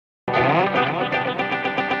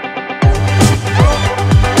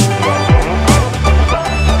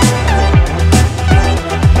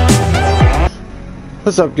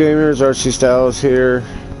What's up, gamers? RC Stylez here.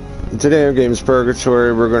 Today on Games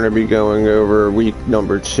Purgatory, we're going to be going over week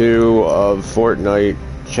number 2 of Fortnite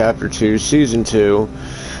Chapter 2, Season 2.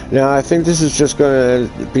 Now, I think this is just going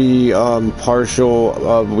to be partial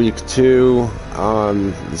of week 2.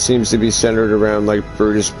 It seems to be centered around like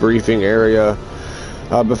Brutus briefing area.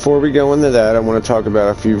 Before we go into that, I want to talk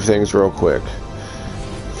about a few things real quick.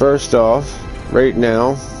 First off, right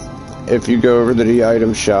now, if you go over to the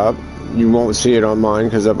item shop, you won't see it on mine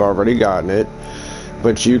because I've already gotten it,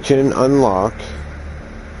 but you can unlock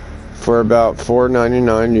for about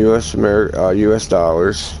 $4.99 US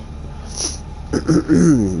dollars.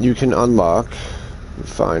 You can unlock,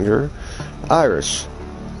 find her, Iris.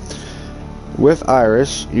 With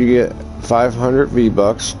Iris, you get 500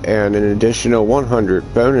 V-Bucks and an additional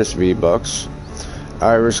 100 bonus V-Bucks.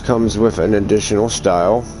 Iris comes with an additional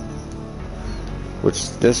style, which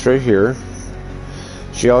is this right here.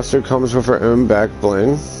 She also comes with her own back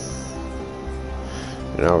bling,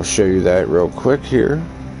 and I'll show you that real quick here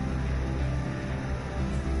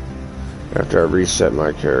after I reset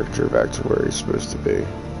my character back to where he's supposed to be.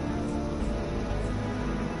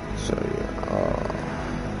 So yeah,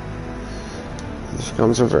 this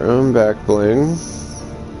comes with her own back bling.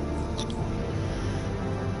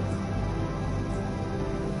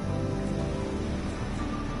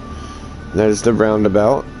 That is the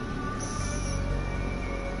roundabout.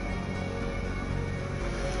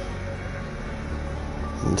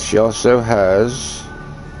 And she also has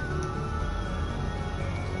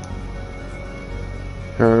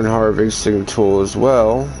her own harvesting tool as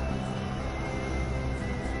well,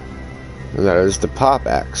 and that is the pop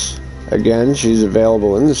axe. Again, she's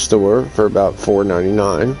available in the store for about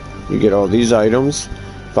 $4.99. You get all these items,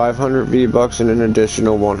 500 V-Bucks and an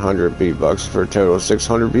additional 100 V-Bucks for a total of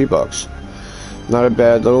 600 V-Bucks. Not a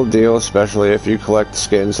bad little deal, especially if you collect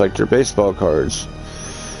skins like your baseball cards.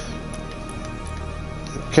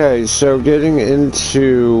 Okay, so getting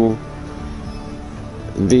into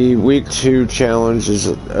the week 2 challenges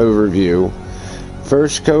overview.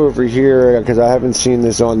 First, go over here because I haven't seen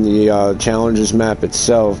this on the challenges map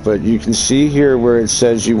itself, but you can see here where it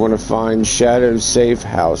says you want to find shadow safe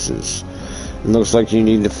houses. It looks like you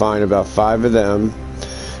need to find about 5 of them,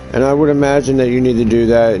 and I would imagine that you need to do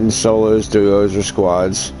that in solos, duos, or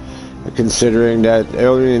squads. Considering that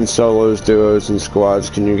only in solos, duos, and squads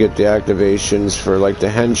can you get the activations for like the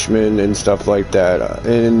henchmen and stuff like that.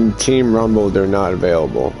 In Team Rumble, they're not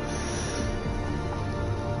available.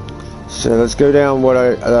 So let's go down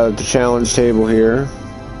the challenge table here.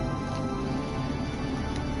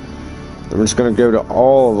 I'm just going to go to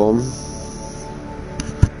all of them,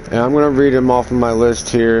 and I'm going to read them off of my list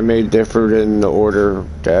here. It may differ in the order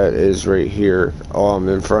that is right here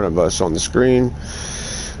in front of us on the screen.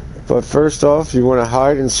 But first off, you want to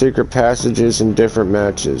hide in secret passages in different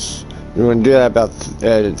matches. You want to do that about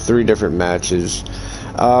 3 different matches.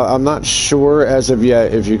 I'm not sure as of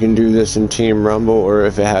yet if you can do this in Team Rumble or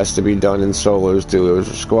if it has to be done in solos, duos,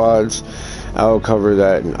 or squads. I'll cover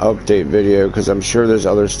that in an update video because I'm sure there's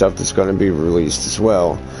other stuff that's going to be released as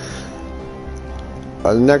well.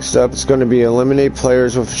 Next up, it's going to be eliminate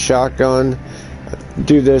players with a shotgun.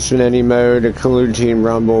 Do this in any mode, including Team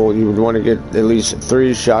Rumble. You would want to get at least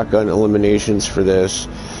 3 shotgun eliminations for this.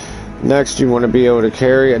 Next, you want to be able to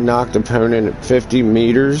carry a knocked opponent at 50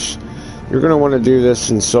 meters. You're going to want to do this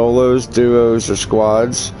in solos, duos, or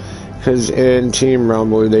squads, because in Team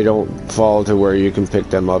Rumble they don't fall to where you can pick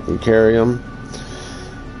them up and carry them.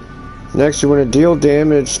 Next, you want to deal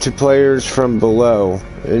damage to players from below,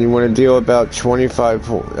 and you want to deal about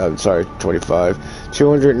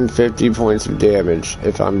 250 points of damage,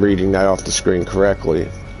 if I'm reading that off the screen correctly.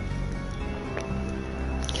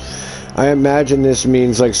 I imagine this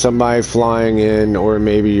means like somebody flying in, or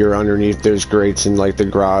maybe you're underneath those grates in like the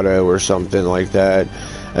grotto or something like that.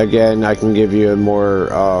 Again, I can give you a more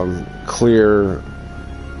clear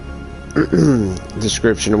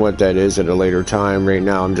description of what that is at a later time. Right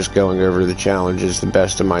now I'm just going over the challenges the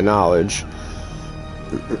best of my knowledge.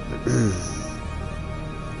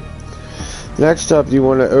 Next up, you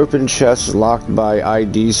want to open chests locked by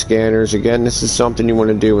ID scanners. Again, this is something you want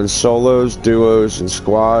to do in solos, duos, and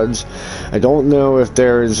squads. I don't know if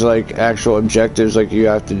there's like actual objectives like you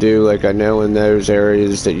have to do. Like I know in those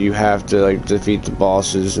areas that you have to like defeat the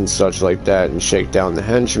bosses and such like that and shake down the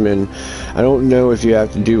henchmen. I don't know if you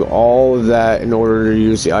have to do all of that in order to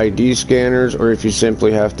use the ID scanners, or if you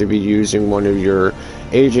simply have to be using one of your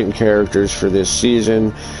agent characters for this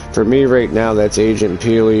season. For me right now, that's Agent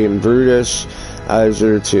Peely and Brutus. Those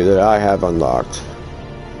are the 2 that I have unlocked.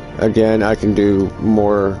 Again, I can do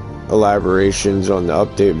more elaborations on the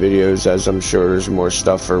update videos, as I'm sure there's more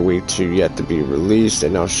stuff for week 2 yet to be released,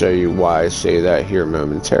 and I'll show you why I say that here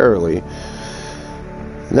momentarily.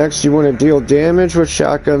 Next, you want to deal damage with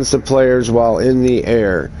shotguns to players while in the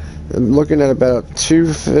air. I'm looking at about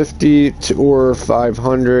 250 or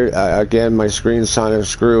 500. Again, my screen's kind of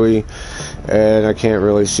screwy, and I can't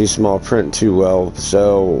really see small print too well.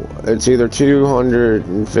 So it's either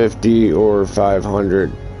 250 or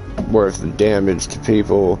 500 worth of damage to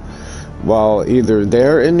people while either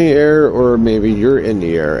they're in the air or maybe you're in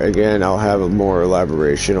the air. Again, I'll have a more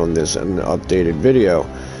elaboration on this in the updated video.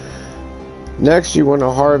 Next, you want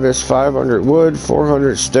to harvest 500 wood,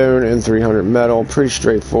 400 stone, and 300 metal. Pretty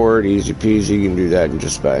straightforward, easy peasy. You can do that in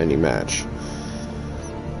just about any match.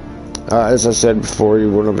 As I said before,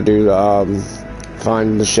 you want to do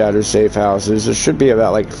find the shadow safe houses. There should be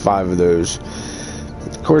about like 5 of those.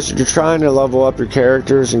 Of course, if you're trying to level up your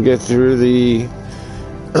characters and get through the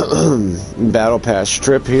battle pass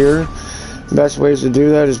strip here, best ways to do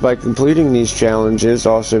that is by completing these challenges.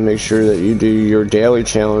 Also, make sure that you do your daily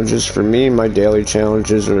challenges. For me, my daily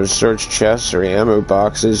challenges are to search chests or ammo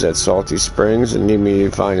boxes at Salty Springs, and need me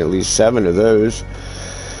to find at least 7 of those.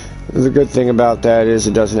 The good thing about that is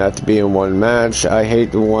it doesn't have to be in one match. I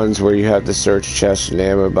hate the ones where you have to search chests and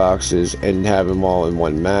ammo boxes and have them all in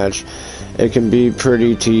one match. It can be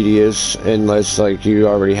pretty tedious unless like you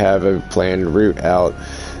already have a planned route out.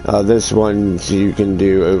 This one you can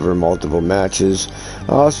do over multiple matches.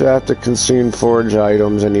 I also have to consume forage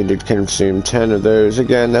items. I need to consume 10 of those.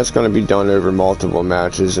 Again, that's going to be done over multiple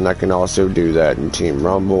matches, and I can also do that in Team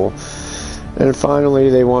Rumble. And finally,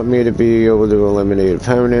 they want me to be able to eliminate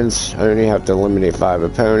opponents. I only have to eliminate 5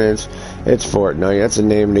 opponents. It's Fortnite. That's the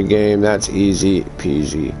name of the game. That's easy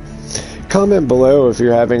peasy. Comment below if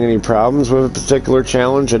you're having any problems with a particular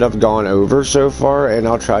challenge that I've gone over so far, and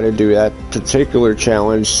I'll try to do that particular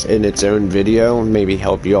challenge in its own video and maybe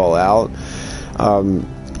help you all out.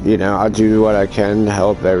 You know, I'll do what I can to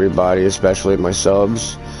help everybody, especially my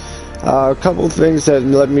subs. A couple things that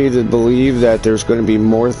led me to believe that there's going to be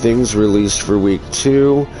more things released for week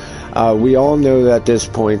 2. We all know that at this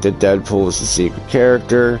point that Deadpool is the secret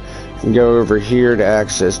character. You can go over here to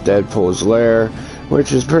access Deadpool's lair,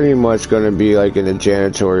 which is pretty much going to be like in a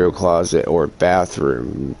janitorial closet or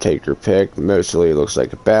bathroom. Take your pick. Mostly it looks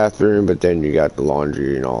like a bathroom, but then you got the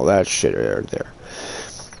laundry and all that shit right there.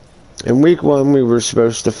 In week 1, we were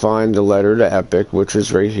supposed to find the letter to Epic, which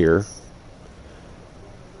is right here.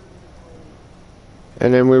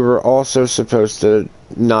 And then we were also supposed to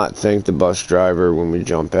not thank the bus driver when we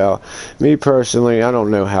jump out. Me personally, I don't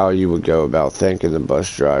know how you would go about thanking the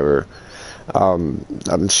bus driver.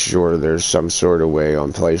 I'm sure there's some sort of way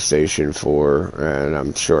on PlayStation 4, and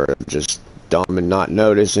I'm sure I'm just dumb and not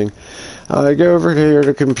noticing. I go over here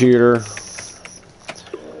to computer,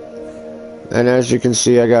 and as you can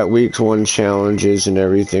see, I got week 1 challenges and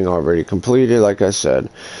everything already completed, like I said.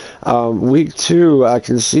 Week 2, I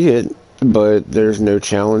can see it, but there's no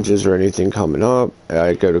challenges or anything coming up.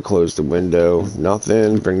 I go to close the window,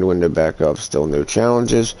 nothing. Bring the window back up, still no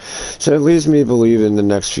challenges. So it leads me to believe in the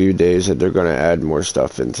next few days that they're going to add more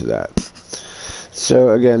stuff into that. So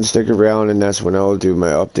again, stick around, and that's when I'll do my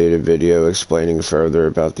updated video explaining further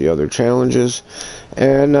about the other challenges.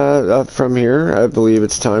 And from here, I believe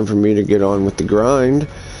it's time for me to get on with the grind.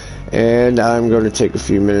 And I'm going to take a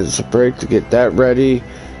few minutes of break to get that ready.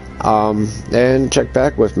 And check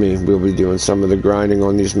back with me. We'll be doing some of the grinding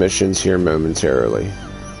on these missions here momentarily.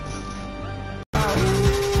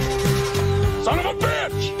 Son of a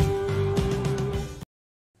bitch!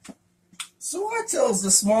 So I tells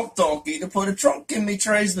the swamp donkey to put a trunk in me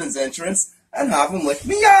tradesman's entrance and have him lick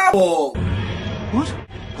me apple. What?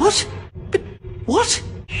 What? What?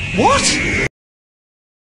 What?